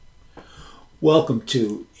Welcome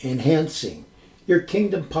to Enhancing Your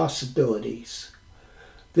Kingdom Possibilities.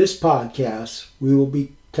 This podcast, we will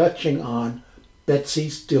be touching on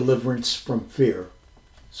Betsy'S deliverance from fear.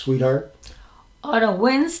 Sweetheart? On a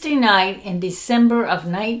Wednesday night in December of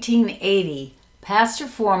 1980, Pastor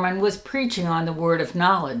Foreman was preaching on the Word of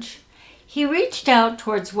Knowledge. He reached out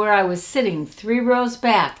towards where I was sitting 3 rows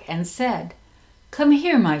back and said, "Come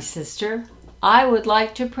here, my sister. I would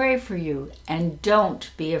like to pray for you, and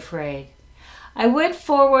don't be afraid." I went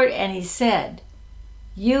forward and he said,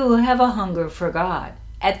 "You have a hunger for God."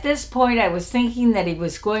 At this point, I was thinking that he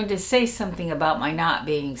was going to say something about my not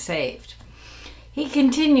being saved. He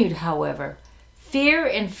continued, however, "Fear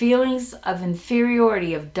and feelings of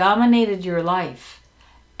inferiority have dominated your life,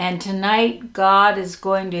 and tonight God is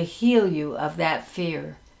going to heal you of that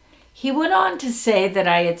fear." He went on to say that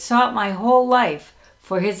I had sought my whole life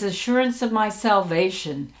for his assurance of my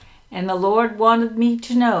salvation, and the Lord wanted me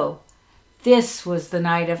to know this was the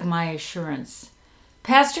night of my assurance.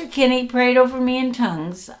 Pastor Kinney prayed over me in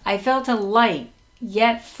tongues. I felt a light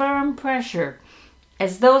yet firm pressure,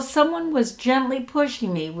 as though someone was gently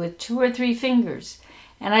pushing me with 2 or 3 fingers,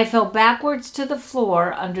 and I fell backwards to the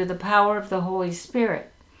floor under the power of the Holy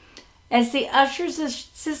Spirit. As the ushers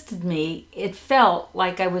assisted me, it felt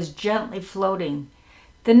like I was gently floating.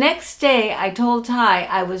 The next day, I told Ty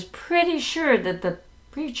I was pretty sure that the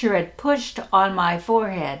preacher had pushed on my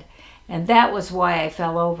forehead, and that was why I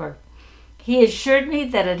fell over. He assured me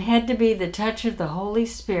that it had to be the touch of the Holy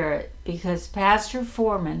Spirit, because Pastor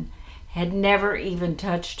Foreman had never even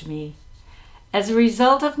touched me. As a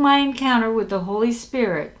result of my encounter with the Holy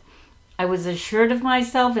Spirit, I was assured of my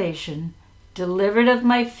salvation, delivered of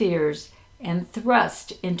my fears, and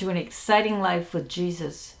thrust into an exciting life with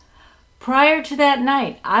Jesus. Prior to that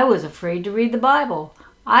night, I was afraid to read the Bible.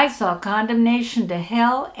 I saw condemnation to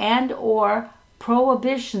hell and or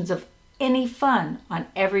prohibitions of any fun on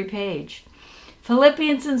every page.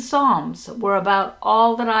 Philippians and Psalms were about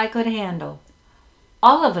all that I could handle.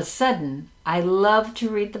 All of a sudden, I loved to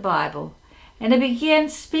read the Bible, and it began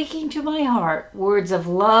speaking to my heart words of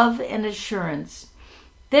love and assurance.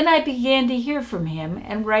 Then I began to hear from him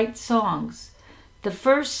and write songs. The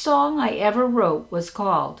first song I ever wrote was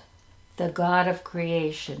called "The God of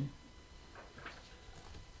Creation."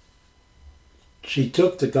 She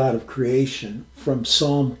took the God of creation from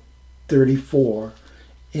Psalm 34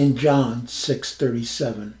 and John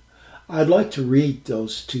 6:37. I'd like to read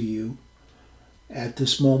those to you at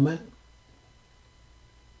this moment.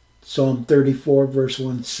 Psalm 34 verse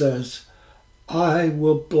 1 says, "I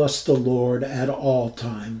will bless the Lord at all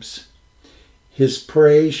times. His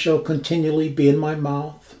praise shall continually be in my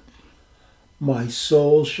mouth. My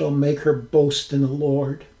soul shall make her boast in the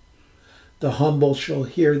Lord. The humble shall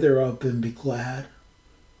hear thereof and be glad.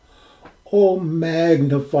 O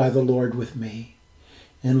magnify the Lord with me,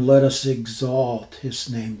 and let us exalt his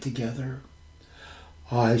name together.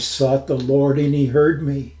 I sought the Lord, and he heard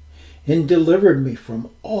me, and delivered me from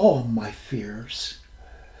all my fears.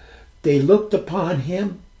 They looked upon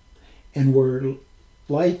him and were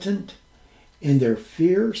lightened, and their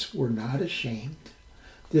fears were not ashamed.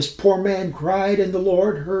 This poor man cried, and the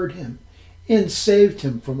Lord heard him, and saved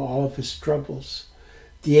him from all of his troubles.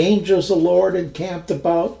 The angels of the Lord encamped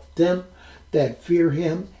about them that fear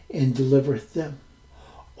him, and delivereth them.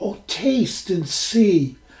 O taste and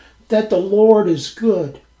see that the Lord is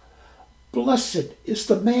good. Blessed is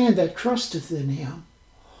the man that trusteth in him.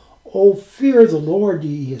 O fear the Lord,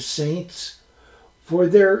 ye his saints, for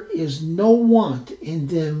there is no want in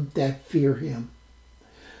them that fear him.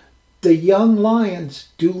 The young lions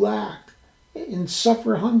do lack and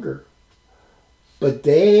suffer hunger, but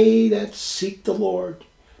they that seek the Lord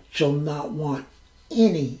shall not want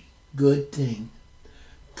any good thing.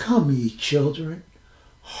 Come, ye children,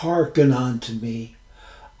 hearken unto me.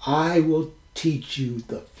 I will teach you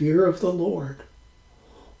the fear of the Lord.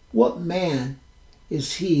 What man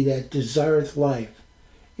is he that desireth life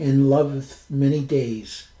and loveth many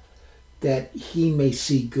days, that he may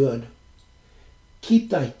see good? Keep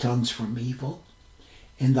thy tongues from evil,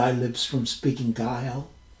 and thy lips from speaking guile.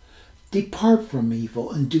 Depart from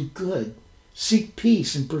evil and do good. Seek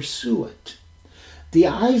peace and pursue it. The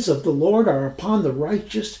eyes of the Lord are upon the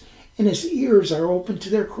righteous, and his ears are open to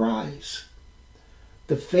their cries.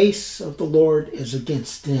 The face of the Lord is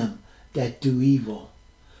against them that do evil,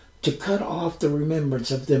 to cut off the remembrance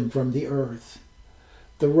of them from the earth.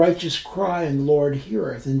 The righteous cry, and the Lord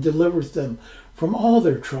heareth, and delivereth them from all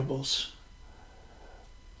their troubles.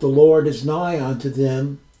 The Lord is nigh unto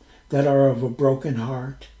them that are of a broken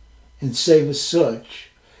heart, and saveth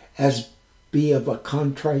such as be of a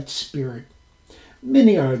contrite spirit.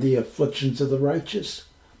 Many are the afflictions of the righteous,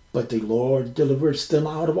 but the Lord delivers them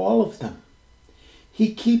out of all of them.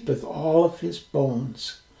 He keepeth all of his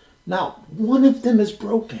bones. Not one of them is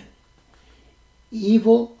broken.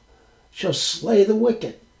 Evil shall slay the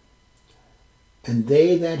wicked, and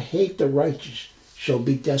they that hate the righteous shall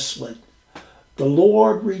be desolate. The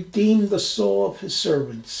Lord redeemed the soul of his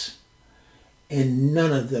servants, and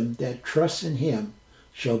none of them that trust in him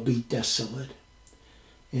shall be desolate.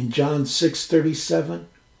 In John 6:37,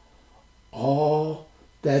 all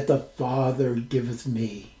that the Father giveth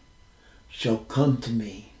me shall come to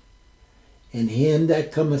me, and him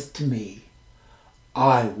that cometh to me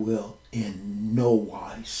I will in no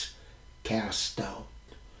wise cast out.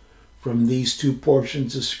 From these two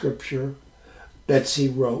portions of Scripture, Betsy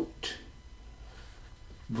wrote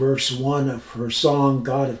verse 1 of her song,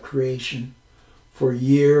 God of Creation. For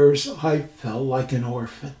years I felt like an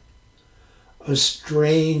orphan,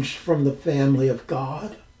 estranged from the family of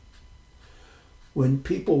God. When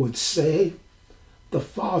people would say, the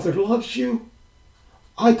Father loves you,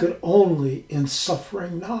 I could only in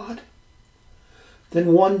suffering nod.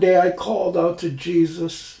 Then one day I called out to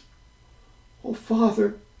Jesus, Oh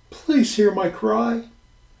Father, please hear my cry.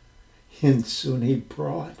 And soon he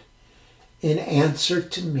brought in answer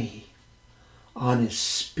to me, on his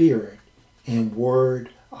Spirit and word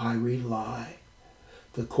I rely.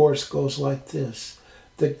 The chorus goes like this.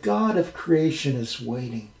 The God of creation is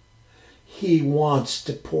waiting. He wants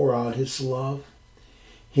to pour out his love.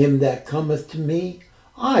 Him that cometh to me,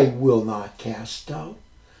 I will not cast out,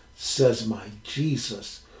 says my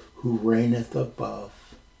Jesus, who reigneth above.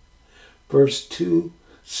 Verse 2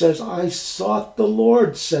 says, I sought the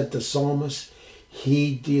Lord, said the psalmist.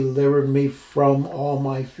 He delivered me from all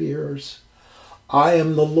my fears. I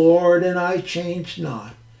am the Lord, and I change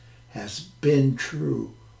not, has been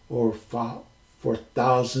true for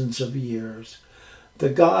thousands of years. The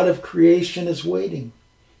God of creation is waiting.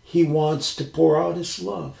 He wants to pour out his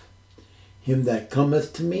love. Him that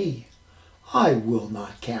cometh to me, I will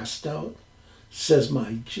not cast out, says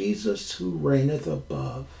my Jesus, who reigneth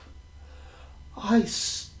above. I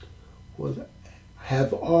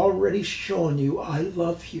have already shown you I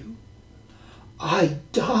love you. I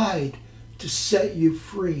died to set you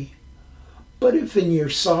free. But if in your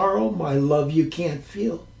sorrow my love you can't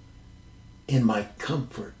feel, in my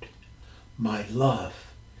comfort, my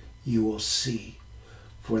love you will see.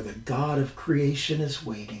 For the God of creation is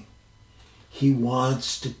waiting. He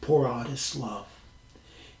wants to pour out his love.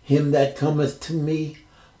 Him that cometh to me,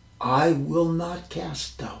 I will not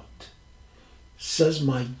cast out, says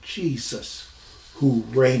my Jesus, who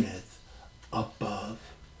reigneth above.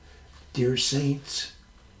 Dear saints,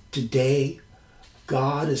 today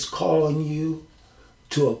God is calling you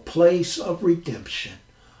to a place of redemption,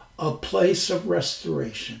 a place of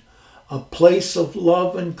restoration, a place of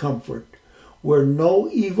love and comfort, where no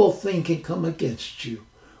evil thing can come against you,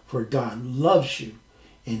 for God loves you,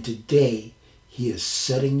 and today he is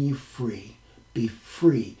setting you free. Be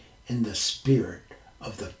free in the spirit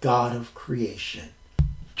of the God of creation.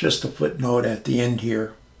 Just a footnote at the end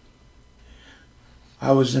here.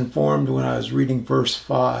 I was informed when I was reading verse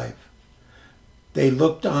 5, they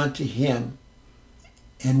looked unto him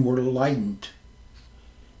and were lightened,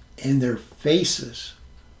 and their faces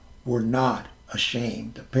were not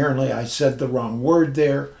ashamed. Apparently I said the wrong word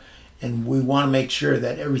there, and we want to make sure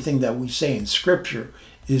that everything that we say in Scripture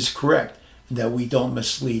is correct and that we don't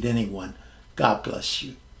mislead anyone. God bless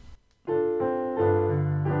you.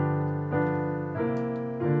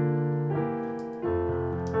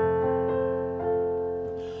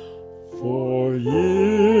 For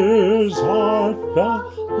years I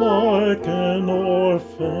felt like an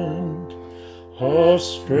orphan,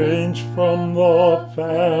 estranged from the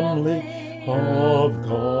family of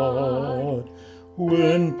God.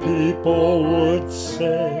 When people would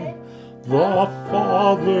say, the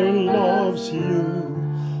Father loves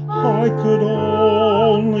you, I could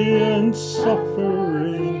only in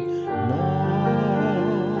suffering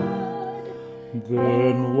nod.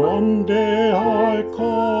 Then one day I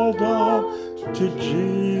called out to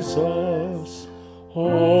Jesus,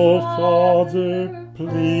 Oh Father,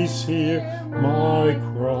 please hear my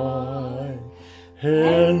cry.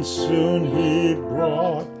 And soon he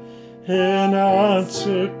brought an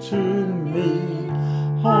answer to me,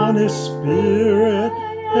 on his Spirit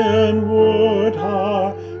and would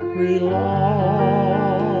I rely.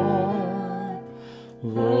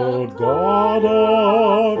 The God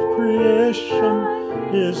of creation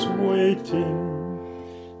is waiting.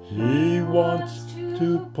 He wants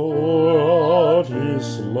to pour out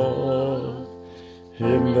his love.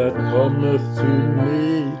 Him that cometh to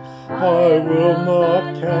me, I will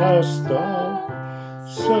not cast out,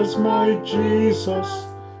 says my Jesus,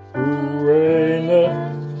 who reigneth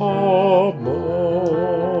above.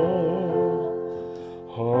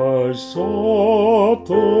 I sought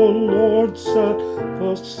the Lord, said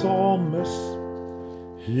the psalmist.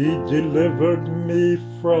 He delivered me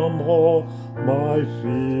from all my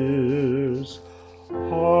fears.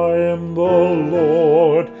 I am the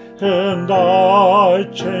Lord, and I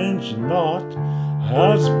change not,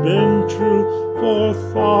 has been true for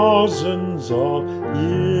thousands of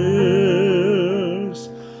years.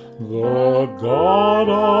 The God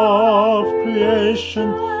of creation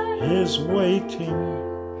is waiting.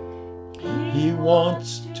 He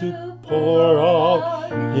wants to pour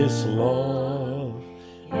out His love.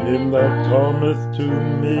 Him that cometh to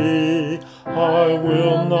me, I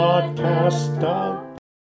will not cast out,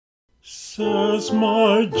 says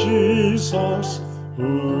my Jesus,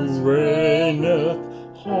 who reigneth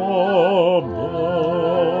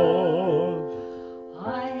above.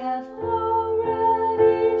 I have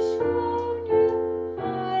already shown you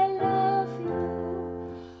I love you.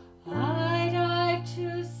 I died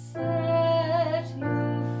to set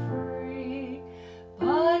you free.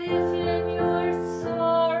 But if in your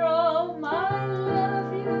sorrow my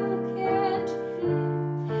love you can't feel,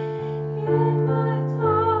 in my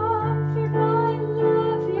comfort my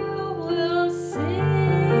love you will sing.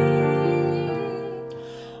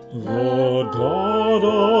 The God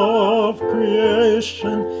of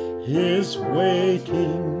creation is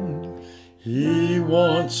waiting. He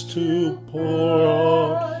wants to pour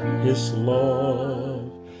out His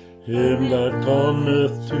love. Him that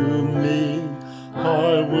cometh to me,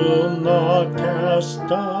 I will not cast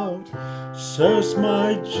out, says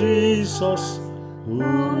my Jesus,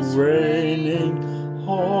 who's reigning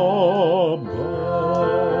above.